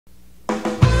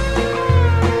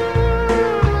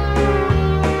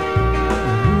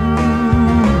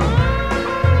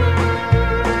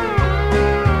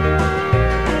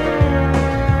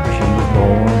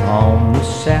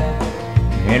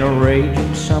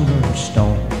summer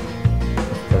storm.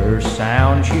 The first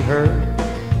sound she heard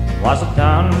was a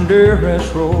thunderous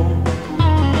roar.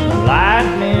 The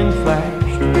lightning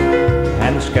flashed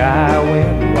and the sky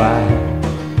went wide.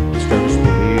 It stirred the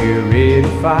spirit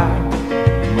of fire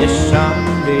in this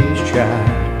Sunday's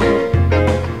child.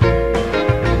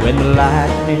 When the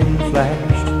lightning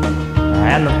flashed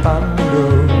and the thunder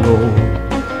roared,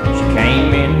 she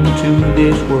came into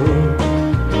this world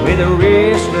with a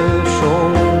restless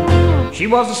soul. She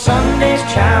was a Sunday's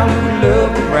child who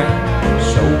loved the rain,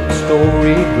 so the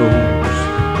story goes.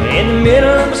 In the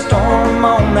middle of a storm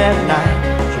on that night,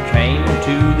 she came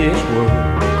into this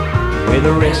world with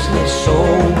a restless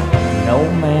soul no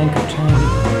man could tame.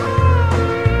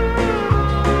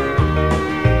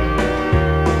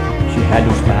 She had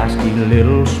those feisty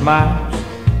little smiles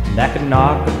that could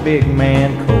knock a big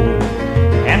man cold,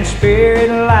 and a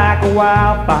spirit like a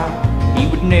wildfire he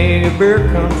would never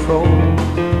control.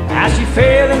 As she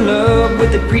fell in love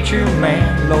with the preacher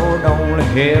man, Lord, only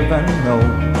heaven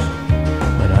knows.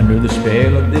 But under the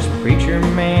spell of this preacher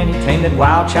man, he tamed that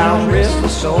wild child's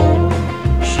restless soul.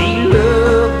 She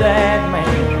loved that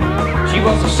man. She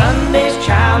was a Sunday's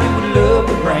child who would love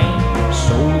the rain,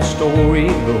 so the story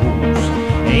goes.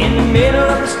 In the middle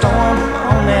of the storm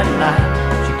on that night,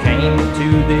 she came into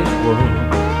this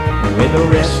world with a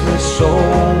restless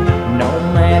soul no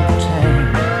man could tame.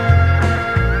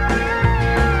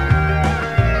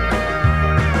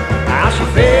 How she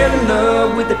fell in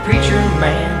love with the preacher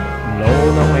man,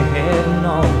 Lord, only heaven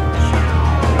knows.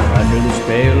 Under the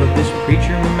spell of this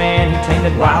preacher man, he tamed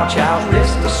that wild child's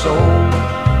restless soul.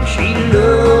 She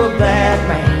loved that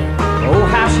man, oh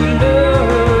how she loved